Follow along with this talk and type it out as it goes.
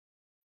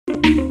Hi,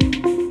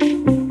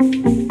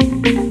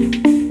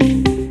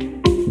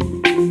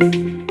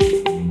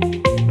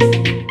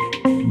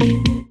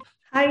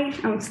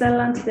 I'm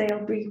Stella, and today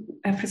I'll be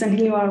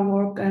presenting you our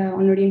work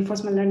on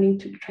reinforcement learning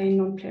to train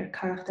non-player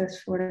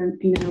characters for an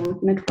inner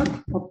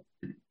network. Oh,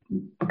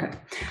 okay.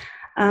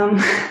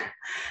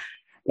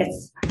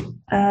 Yes.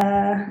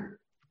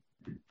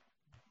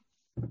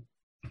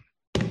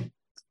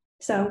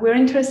 So we're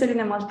interested in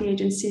a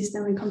multi-agent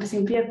system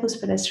encompassing vehicles,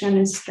 pedestrians,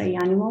 and stray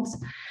animals.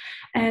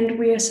 And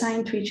we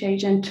assign to each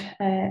agent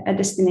a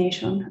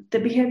destination. The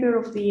behavior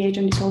of the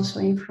agent is also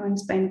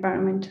influenced by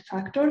environmental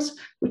factors,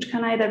 which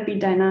can either be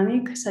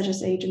dynamic, such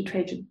as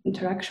agent-to-agent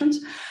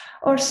interactions,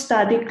 or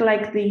static,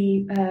 like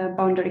the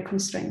boundary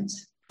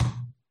constraints.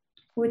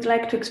 We'd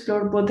like to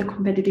explore both the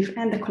competitive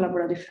and the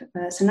collaborative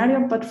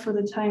scenario, but for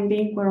the time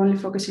being, we're only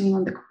focusing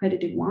on the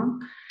competitive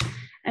one.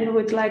 And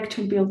we'd like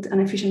to build an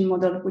efficient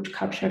model which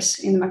captures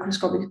in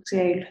macroscopic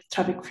scale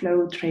traffic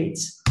flow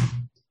traits.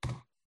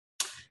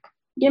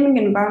 Gaming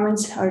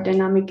environments are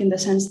dynamic in the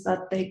sense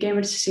that the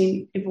gamer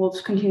scene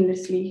evolves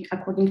continuously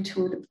according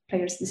to the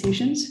player's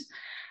decisions.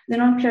 The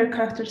non-player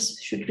characters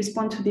should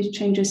respond to these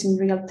changes in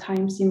real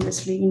time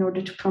seamlessly in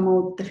order to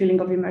promote the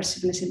feeling of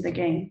immersiveness in the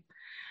game.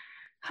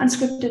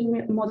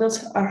 Unscripted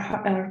models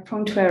are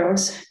prone to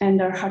errors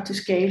and are hard to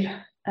scale,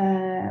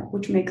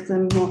 which makes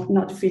them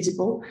not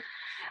feasible.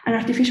 An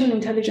artificial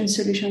intelligence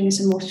solution is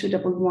a more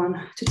suitable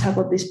one to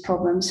tackle these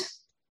problems.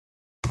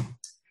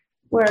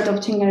 We're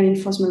adopting a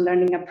reinforcement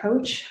learning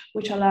approach,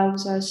 which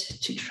allows us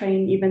to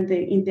train even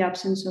in the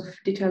absence of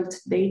detailed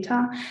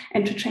data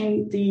and to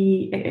train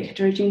the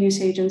heterogeneous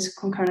agents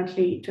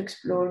concurrently to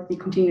explore the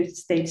continued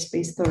state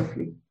space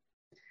thoroughly.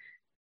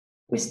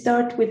 We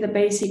start with the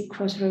basic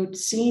crossroad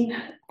scene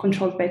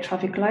controlled by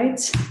traffic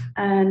lights,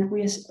 and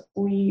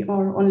we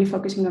are only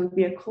focusing on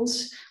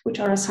vehicles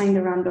which are assigned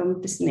a random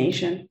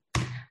destination.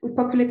 We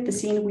populate the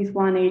scene with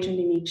one agent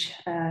in each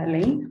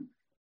lane.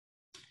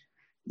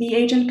 The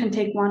agent can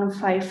take one of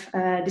 5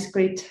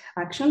 discrete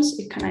actions.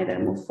 It can either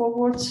move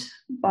forwards,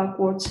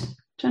 backwards,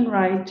 turn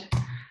right,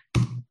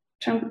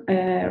 turn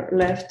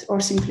left, or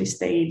simply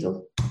stay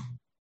idle.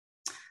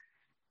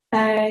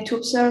 To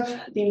observe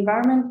the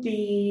environment,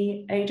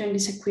 the agent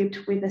is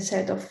equipped with a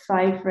set of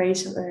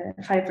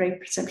 5-ray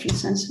perception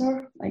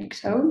sensor, like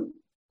so.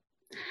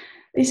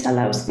 This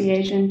allows the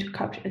agent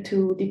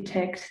to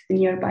detect the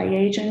nearby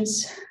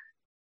agents,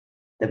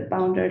 the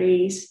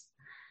boundaries,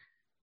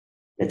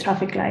 the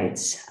traffic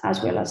lights,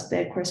 as well as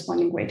the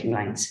corresponding waiting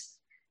lines.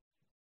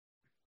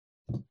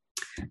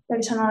 There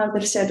is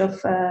another set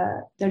of,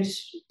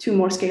 there's 2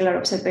 more scalar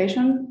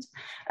observations.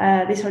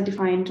 These are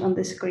defined on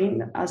the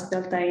screen as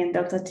delta A and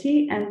delta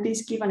T, and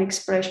these give an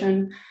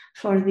expression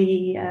for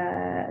the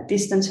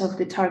distance of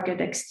the target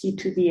xt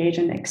to the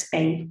agent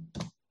xa.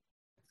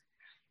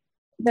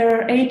 There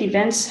are 8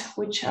 events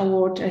which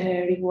award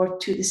a reward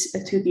to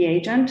the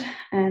agent,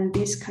 and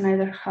this can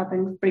either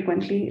happen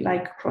frequently,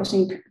 like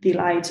crossing the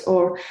lights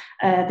or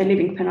the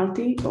leaving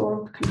penalty,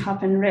 or can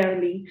happen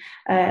rarely,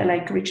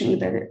 like reaching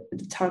the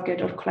target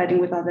or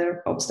colliding with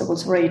other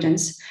obstacles or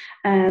agents.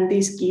 And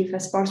these give a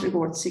sparse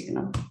reward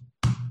signal.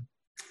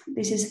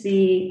 This is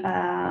the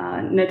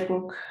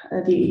network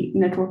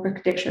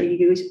architecture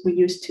we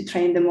use to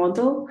train the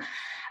model.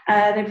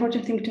 The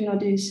important thing to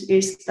notice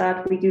is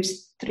that we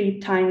use 3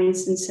 time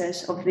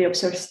instances of the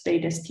observed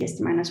state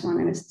st-1 and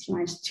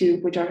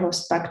st-2, which are all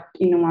stacked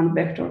in one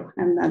vector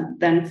and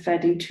then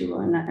fed into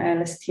an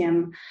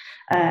LSTM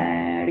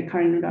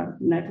recurrent neural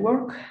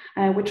network.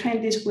 We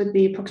trained this with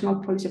the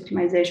proximal policy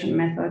optimization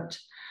method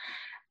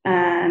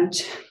and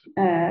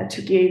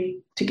to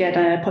get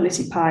a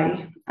policy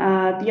pi.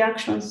 The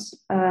actions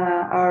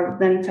are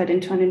then fed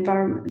into an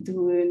environment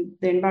through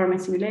the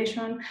environment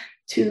simulation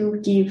to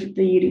give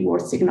the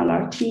reward signal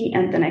RT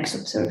and the next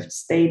observed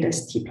state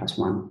as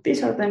t+1.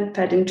 These are then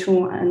fed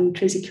into an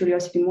intrinsic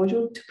curiosity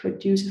module to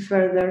produce a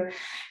further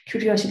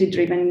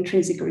curiosity-driven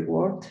intrinsic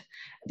reward.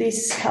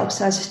 This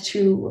helps us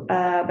to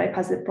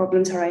bypass the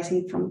problems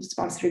arising from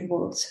sparse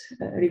reward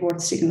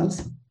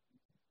signals.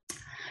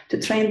 To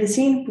train the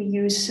scene, we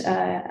use,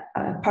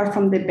 apart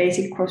from the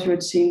basic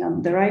crossroad scene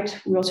on the right,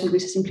 we also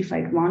use a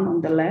simplified one on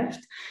the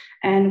left.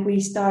 And we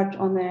start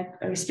on a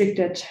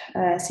restricted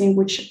scene,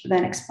 which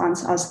then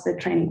expands as the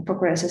training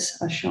progresses,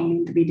 as shown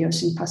in the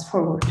videos in Fast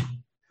Forward.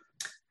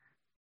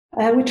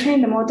 We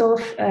trained the model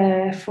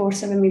for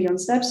 7 million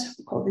steps.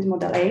 We call this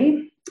model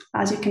A.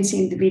 As you can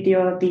see in the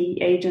video, the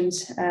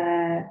agents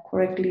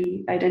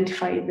correctly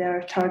identify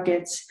their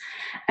targets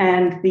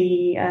and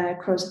they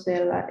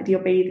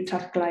obey the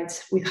traffic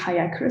lights with high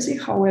accuracy.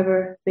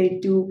 However, they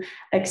do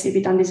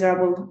exhibit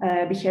undesirable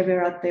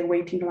behavior at the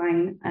waiting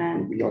line.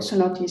 And we also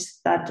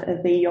noticed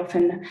that they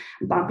often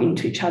bump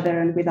into each other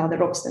and with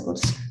other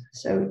obstacles.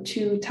 So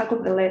to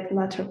tackle the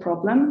latter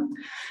problem,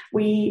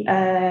 we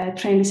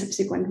trained a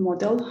subsequent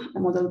model, a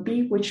model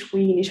B, which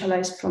we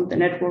initialized from the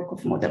network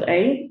of model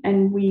A,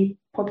 and we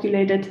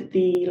populated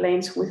the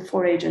lanes with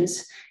 4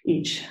 agents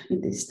each in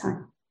this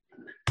time.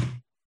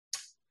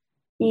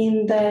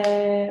 In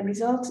the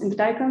results, in the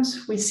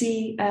diagrams, we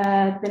see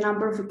the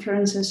number of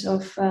occurrences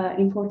of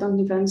important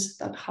events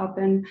that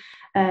happen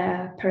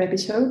per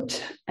episode.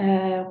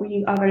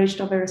 We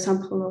averaged over a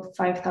sample of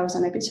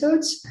 5,000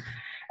 episodes.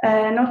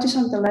 Notice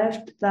on the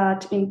left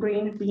that in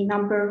green, the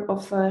number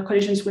of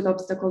collisions with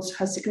obstacles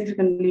has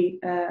significantly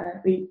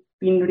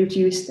been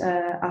reduced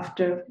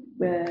after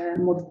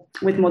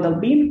with model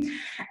B.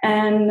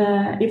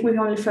 And if we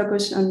only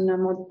focus on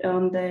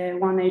the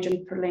one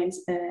agent per lane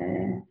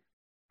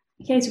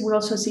case, we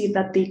also see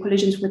that the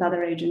collisions with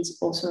other agents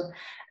also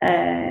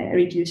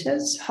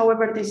reduces.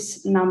 However,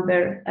 this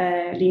number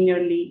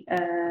linearly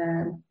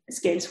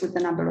scales with the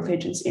number of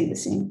agents in the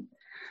scene.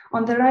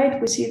 On the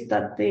right, we see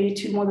that the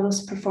two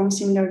models perform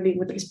similarly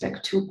with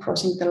respect to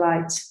crossing the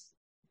lights.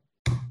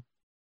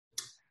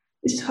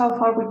 This is how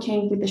far we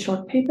came with the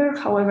short paper.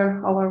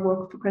 However, our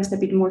work progressed a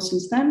bit more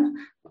since then.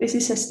 This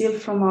is still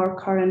from our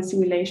current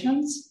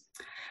simulations.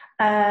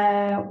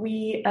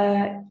 We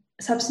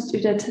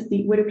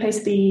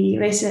replaced the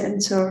ray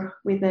sensor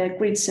with a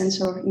grid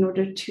sensor in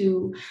order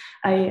to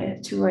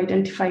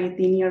identify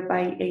the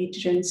nearby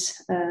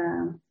agents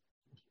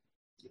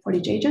for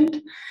each agent.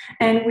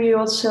 And we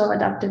also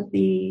adapted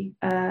the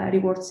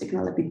reward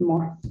signal a bit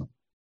more.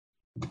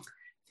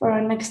 For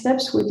our next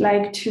steps, we'd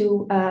like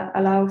to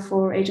allow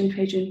for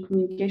agent-to-agent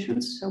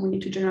communications. So we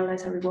need to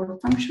generalize a reward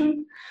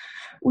function.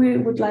 We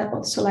would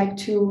also like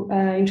to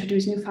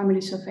introduce new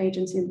families of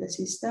agents in the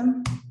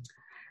system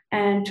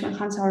and to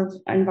enhance our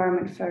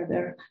environment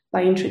further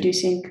by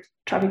introducing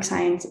traffic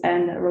signs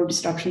and road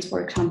disruptions,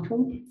 for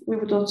example. We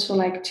would also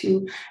like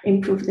to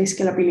improve the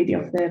scalability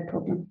of the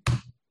problem.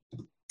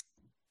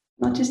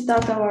 Notice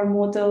that our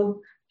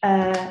model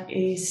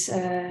is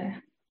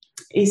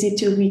easy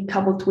to be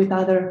coupled with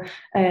other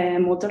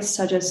models,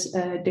 such as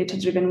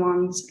data-driven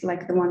ones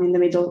like the one in the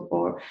middle,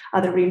 or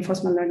other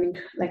reinforcement learning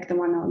like the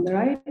one on the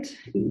right.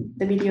 In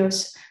the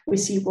videos, we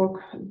see work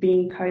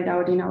being carried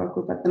out in our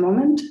group at the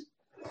moment.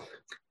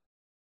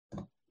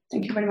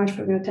 Thank you very much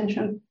for your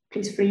attention.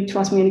 Please free to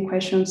ask me any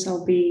questions.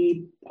 I'll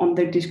be on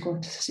the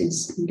Discord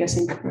since I'm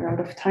guessing we're out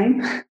of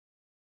time.